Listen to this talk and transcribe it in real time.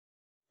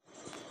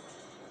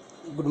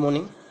Good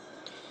morning.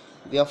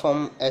 We are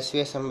from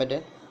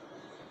svsembedded.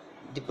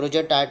 The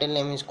project title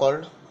name is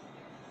called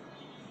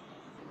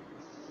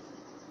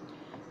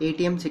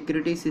ATM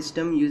Security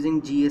System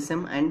using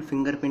GSM and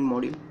Fingerprint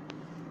module.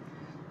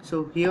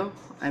 So here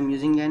I am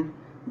using an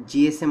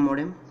GSM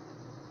modem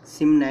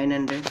SIM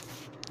 900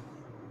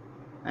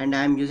 and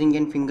I am using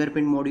an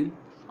fingerprint module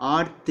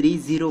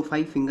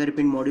R305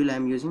 fingerprint module I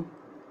am using.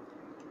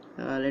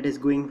 Let us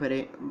going for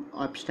a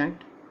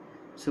abstract.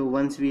 So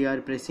once we are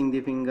pressing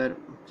the finger,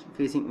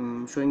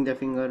 showing the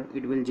finger,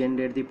 it will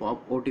generate the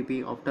pop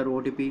OTP. After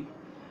OTP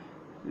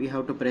we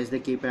have to press the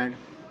keypad.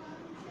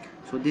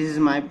 So this is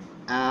my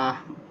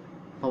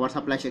power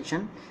supply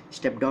section: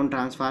 step down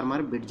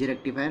transformer, bridge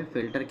rectifier,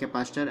 filter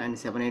capacitor and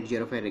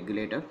 7805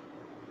 regulator.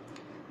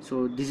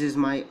 So this is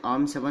my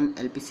ARM7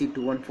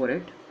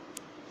 LPC2148.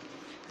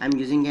 I am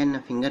using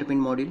an fingerprint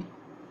module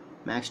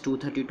max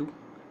 232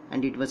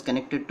 and it was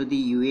connected to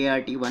the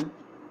UART1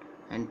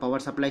 and power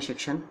supply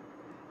section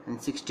and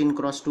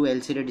 16x2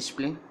 LCD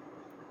display,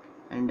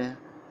 and I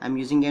am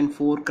using an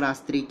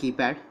 4x3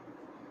 keypad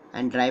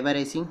and driver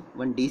IC,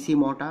 one DC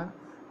motor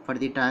for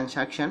the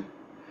transaction,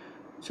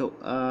 so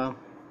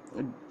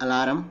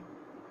alarm,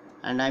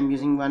 and I am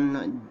using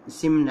one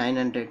SIM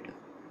 900,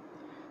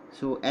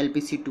 so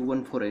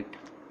LPC2148,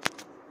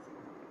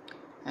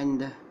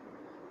 and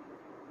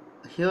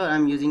here I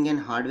am using an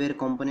hardware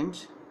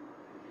components,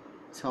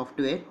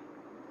 software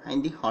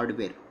and the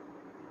hardware.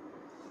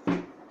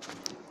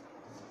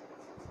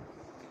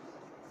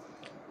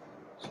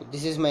 So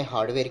this is my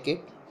hardware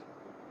kit.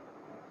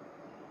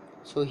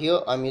 So here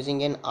I am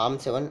using an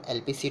ARM7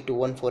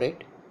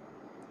 LPC2148.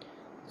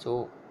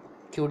 So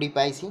QD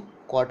IC,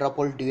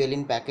 quadrupole dual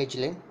in package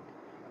lane,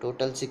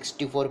 total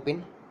 64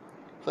 pin.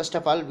 First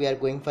of all we are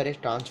going for a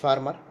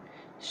transformer,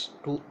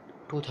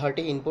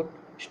 230 input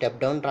step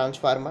down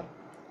transformer,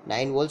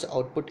 9 volts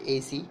output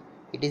AC.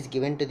 It is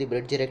given to the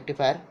bridge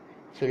rectifier,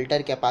 filter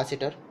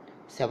capacitor,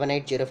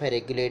 7805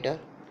 regulator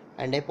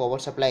and a power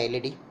supply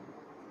LED.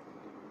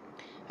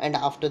 And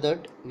after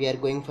that we are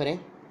going for a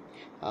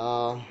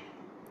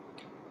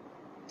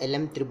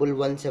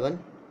LM1117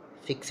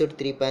 fixed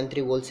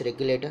 3.3 volts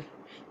regulator.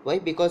 Why?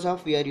 Because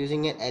of we are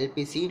using an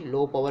LPC,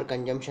 low power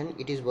consumption.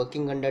 It is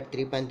working under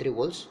 3.3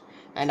 volts,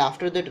 and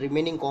after that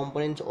remaining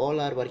components all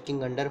are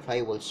working under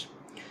 5 volts.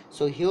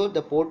 So here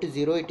the port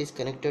 0, it is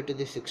connected to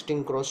the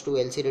 16x2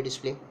 LCD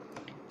display,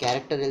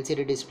 character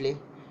LCD display.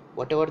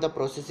 Whatever the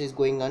process is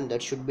going on,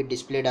 that should be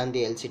displayed on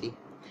the LCD.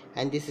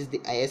 And this is the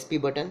ISP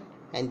button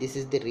and this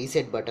is the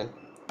reset button.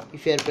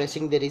 If you are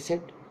pressing the reset,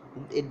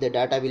 the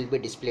data will be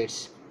displayed.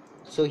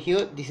 So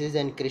here this is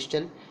an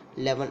crystal,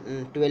 12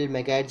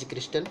 MHz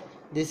crystal.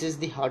 This is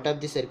the heart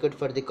of the circuit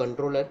for the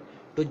controller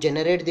to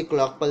generate the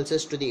clock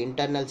pulses to the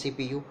internal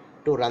CPU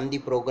to run the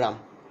program.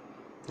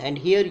 And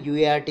here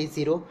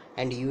UART0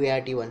 and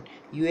UART1.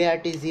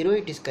 UART0,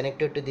 it is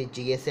connected to the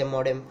GSM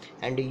modem,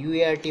 and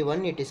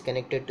UART1 it is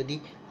connected to the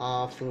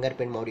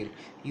fingerprint module.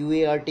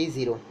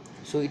 UART0,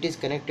 so it is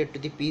connected to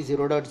the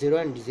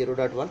P0.0 and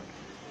 0.1.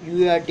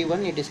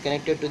 UART1 it is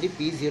connected to the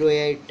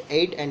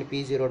P0.8 and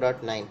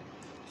P0.9.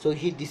 So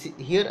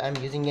here I am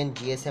using an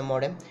GSM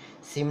modem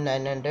SIM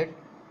 900.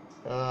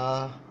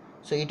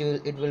 So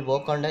it will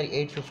work under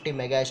 850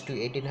 MHz to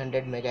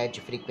 1800 MHz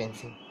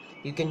frequency.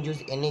 You can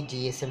use any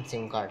GSM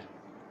SIM card.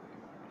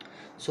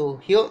 So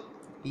here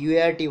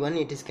UART1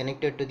 it is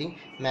connected to the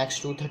MAX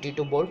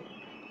 232 board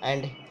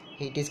and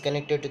it is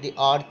connected to the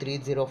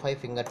R305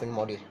 fingerprint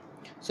module.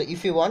 So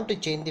if you want to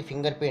change the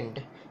fingerprint,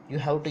 you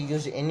have to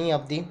use any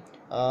of the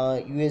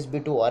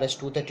USB to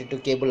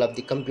RS232 cable of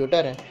the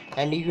computer,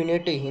 and you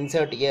need to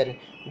insert here,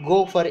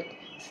 go for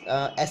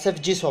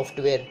SFG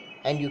software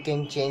and you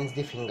can change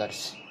the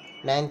fingers.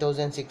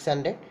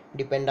 9600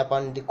 depend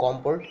upon the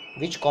COM port,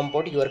 which COM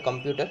port your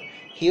computer.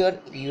 Here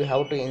you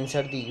have to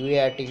insert the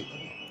UART.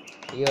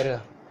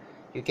 Here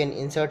you can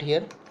insert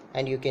here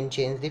and you can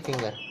change the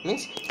finger.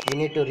 Means you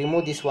need to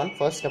remove this one.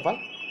 First of all,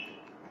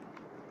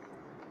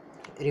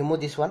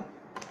 remove this one,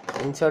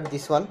 insert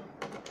this one,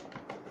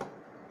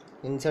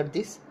 insert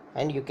this,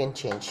 and you can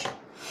change.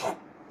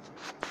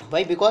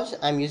 Why? Because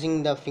I am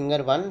using the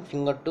finger 1,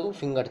 finger 2,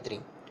 finger 3.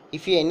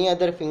 If you any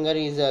other finger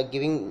is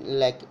giving,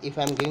 like if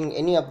I am giving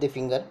any of the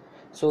finger,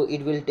 so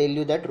it will tell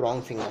you that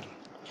wrong finger.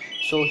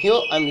 So here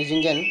I am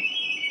using an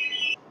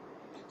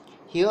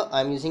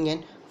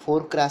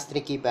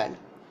 4x3 keypad.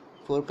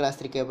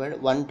 4x3 keypad,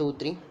 1 2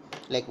 3,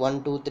 like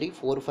 1 2 3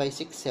 4 5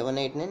 6 7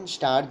 8 9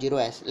 star 0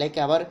 as like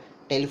our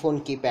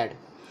telephone keypad.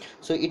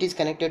 So it is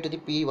connected to the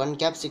P1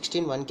 cap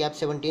 16, 1 cap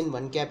 17,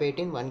 1 cap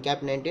 18, 1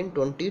 cap 19,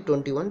 20,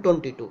 21,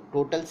 22,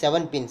 total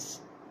 7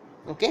 pins.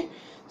 Okay,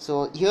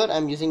 so here I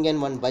am using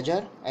one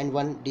buzzer and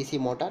one DC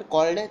motor.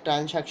 Called a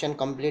transaction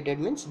completed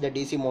means the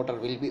DC motor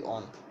will be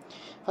on.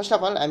 First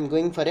of all I am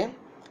going for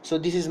so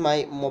this is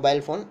my mobile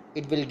phone.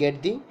 It will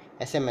get the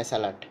SMS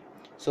alert,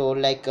 so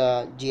like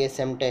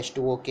GSM test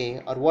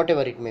OK or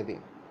whatever it may be.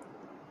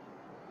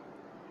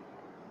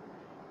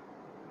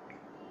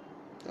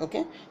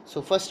 Okay,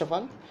 so first of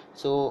all,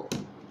 so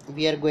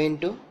we are going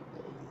to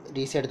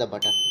reset the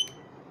button.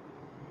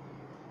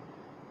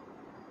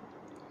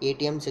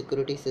 ATM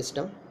Security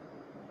System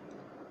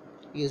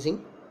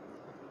using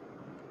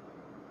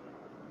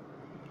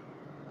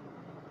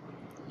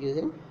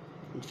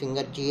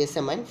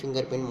GSM and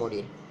Fingerprint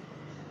module.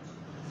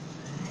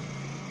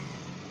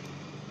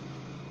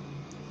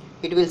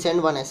 It will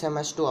send one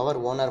SMS to our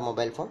owner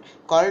mobile phone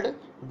called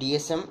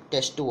GSM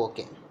test to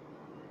OK.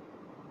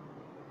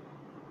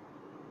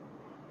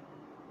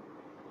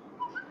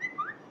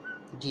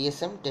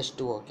 GSM test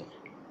to OK.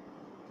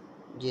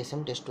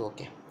 GSM test to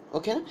OK.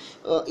 Okay.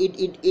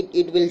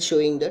 It will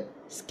showing that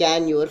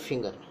scan your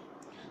finger.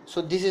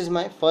 So this is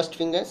my first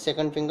finger,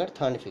 second finger,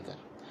 third finger.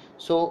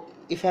 So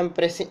if I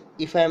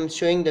am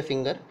showing the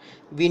finger,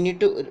 we need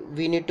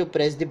to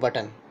press the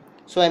button.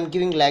 So I am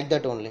giving like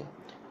that only.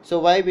 So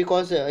why?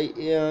 Because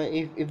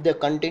if the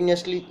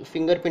continuously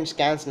fingerprint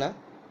scans now,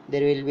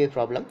 there will be a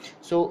problem.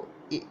 So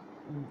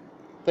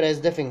press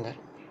the finger,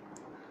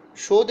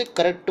 show the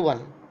correct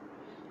one.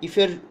 If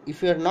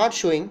you're not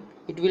showing,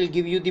 it will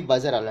give you the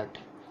buzzer alert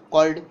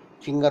called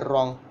finger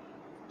wrong,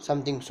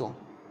 something so.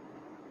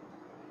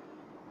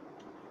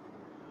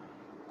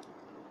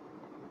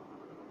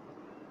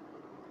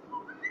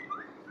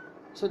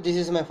 So this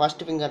is my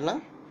first finger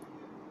now.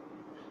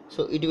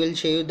 So it will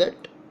show you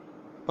that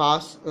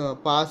pass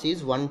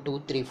is 1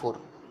 2 3 4.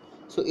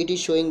 So it is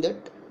showing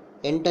that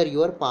enter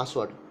your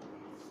password.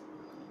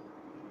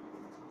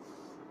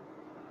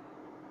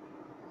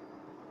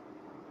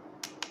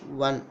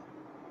 One,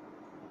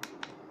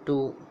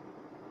 2,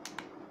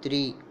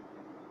 3,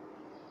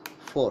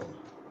 4.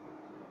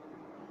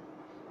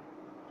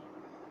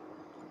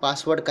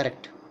 Password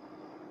correct.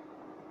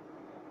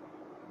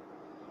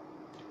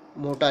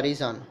 Motor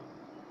is on.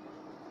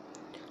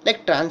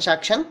 Like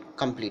transaction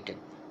completed.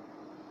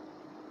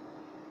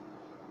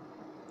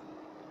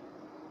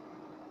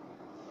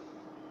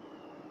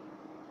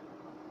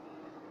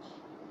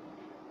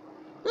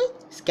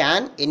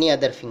 Scan any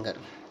other finger.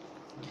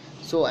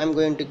 So I am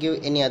going to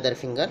give any other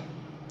finger.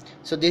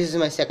 So this is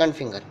my second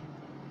finger.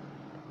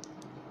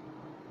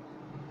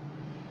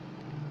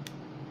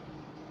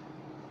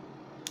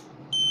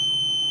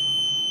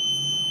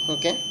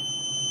 Okay,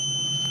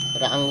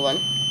 wrong one,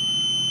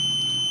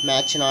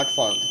 match not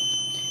found.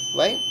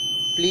 Why?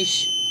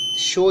 Please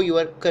show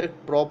your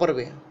correct proper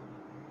way.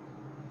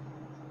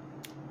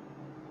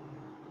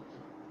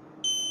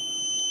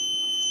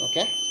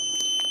 Okay,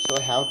 so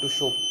I have to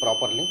show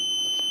properly.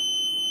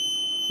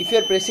 If you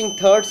are pressing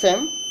third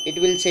time, it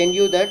will send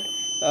you that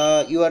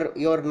you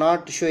are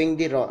not showing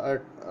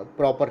the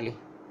properly.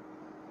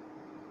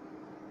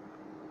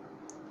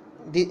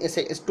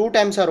 This 2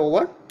 times are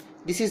over.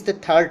 This is the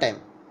third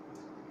time.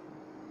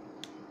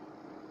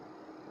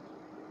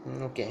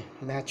 Okay,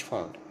 match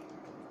found.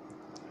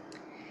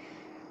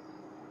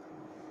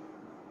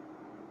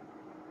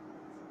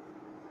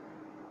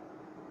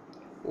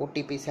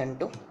 OTP sent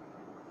to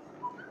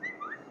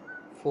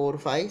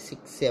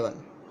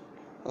 4567.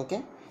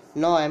 Okay,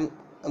 now I'm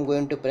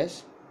going to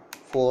press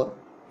 4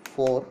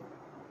 4.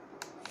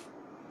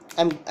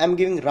 I'm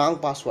giving wrong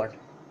password.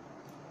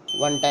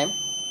 One time,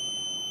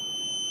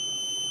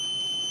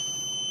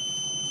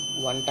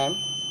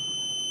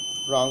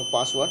 wrong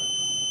password.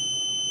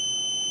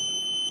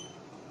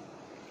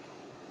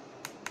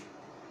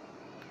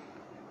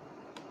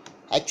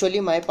 Actually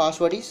my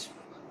password is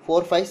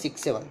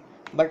 4567,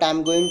 but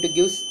I'm going to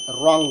give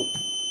wrong.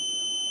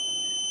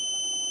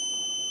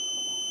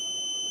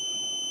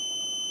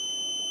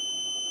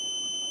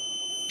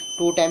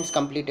 Two times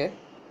completed.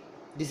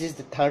 This is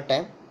the third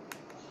time.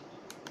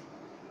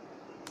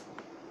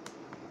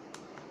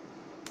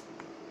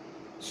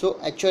 So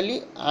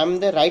actually I'm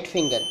the right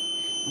finger,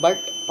 but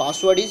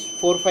password is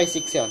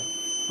 4567,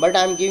 but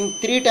I'm giving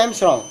 3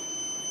 times wrong.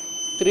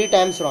 3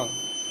 times wrong.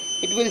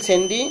 It will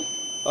send the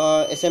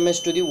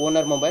SMS to the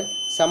owner mobile,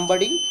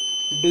 somebody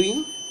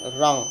doing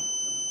wrong,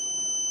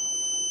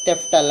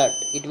 theft alert.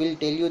 It will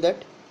tell you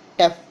that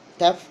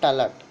theft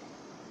alert,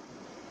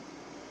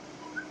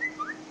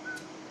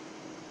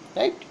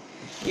 right?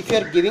 If you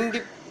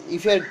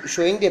are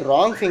showing the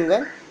wrong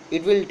finger,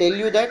 it will tell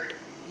you that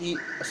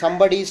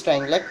somebody is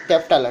trying, like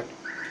theft alert.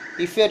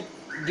 If you are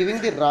giving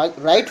the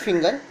right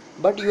finger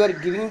but you are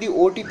giving the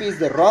OTP is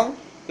the wrong,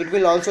 it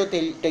will also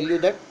tell you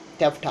that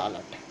theft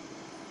alert.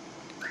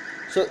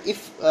 So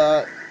if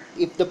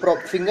the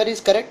finger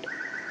is correct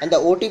and the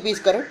OTP is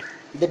correct,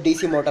 the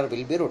DC motor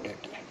will be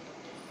rotated.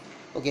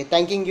 Okay,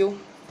 thanking you.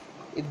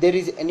 If there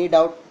is any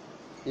doubt,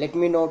 let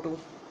me know to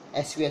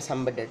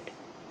svsembedded.